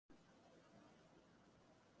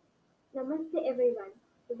Namaste everyone.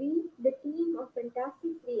 We, the team of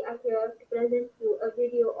Fantastic Three, are here to present you a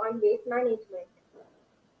video on waste management.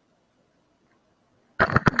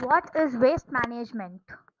 What is waste management?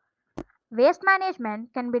 Waste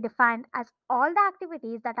management can be defined as all the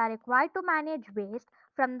activities that are required to manage waste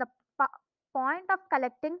from the po- point of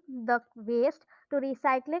collecting the waste to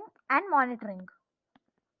recycling and monitoring.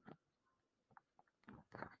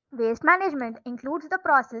 Waste management includes the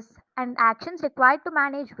process and actions required to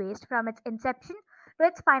manage waste from its inception to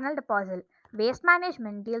its final disposal. Waste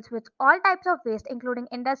management deals with all types of waste, including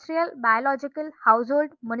industrial, biological, household,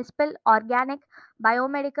 municipal, organic,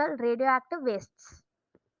 biomedical, radioactive wastes.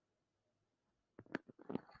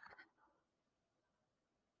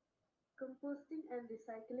 Composting and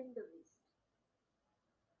recycling the waste.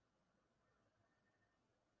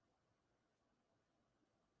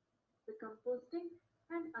 The composting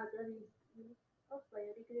and other reuse of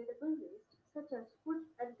biodegradable waste, such as food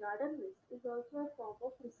and garden waste, is also a form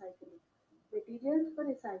of recycling. Materials for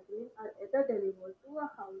recycling are either delivered to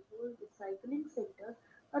a household recycling center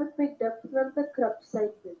or picked up from the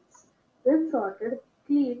curbside bins, then sorted,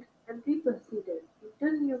 cleaned, and reproceeded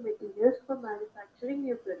into new materials for manufacturing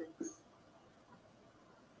new products.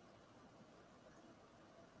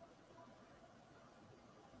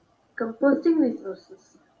 Composting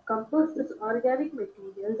resources. Compost is organic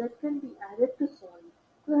material that can be added to soil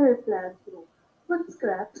to help plants grow. Food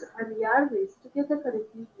scraps and yard waste together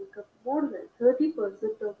currently make up more than 30%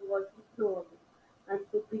 of what we throw away and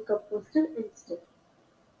could be composted instead.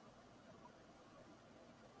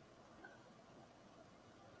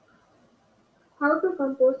 How to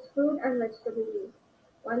compost fruit and vegetable waste.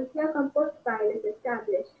 Once your compost pile is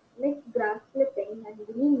established, mix grass clippings and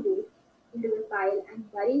green leaves into the pile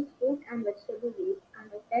and bury fruit and vegetable waste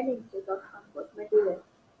under 10 inches of compost material.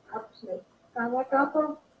 Optional. Cover top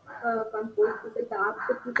of compost with a tarp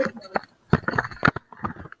to keep it moist.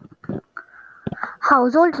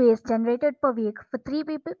 Household waste generated per week for 3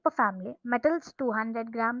 people per family. Metals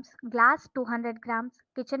 200 grams, glass 200 grams,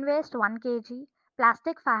 kitchen waste 1 kg,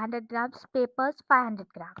 plastic 500 grams, papers 500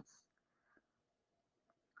 grams.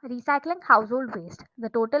 Recycling household waste. The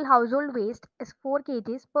total household waste is 4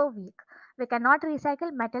 kgs per week. We cannot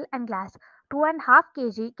recycle metal and glass. 2.5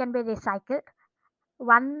 kg can be recycled.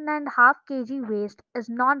 1.5 kg waste is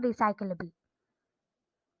non recyclable.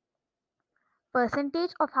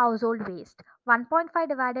 Percentage of household waste 1.5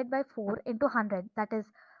 divided by 4 into 100, that is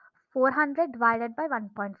 400 divided by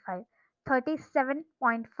 1.5,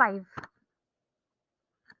 37.5.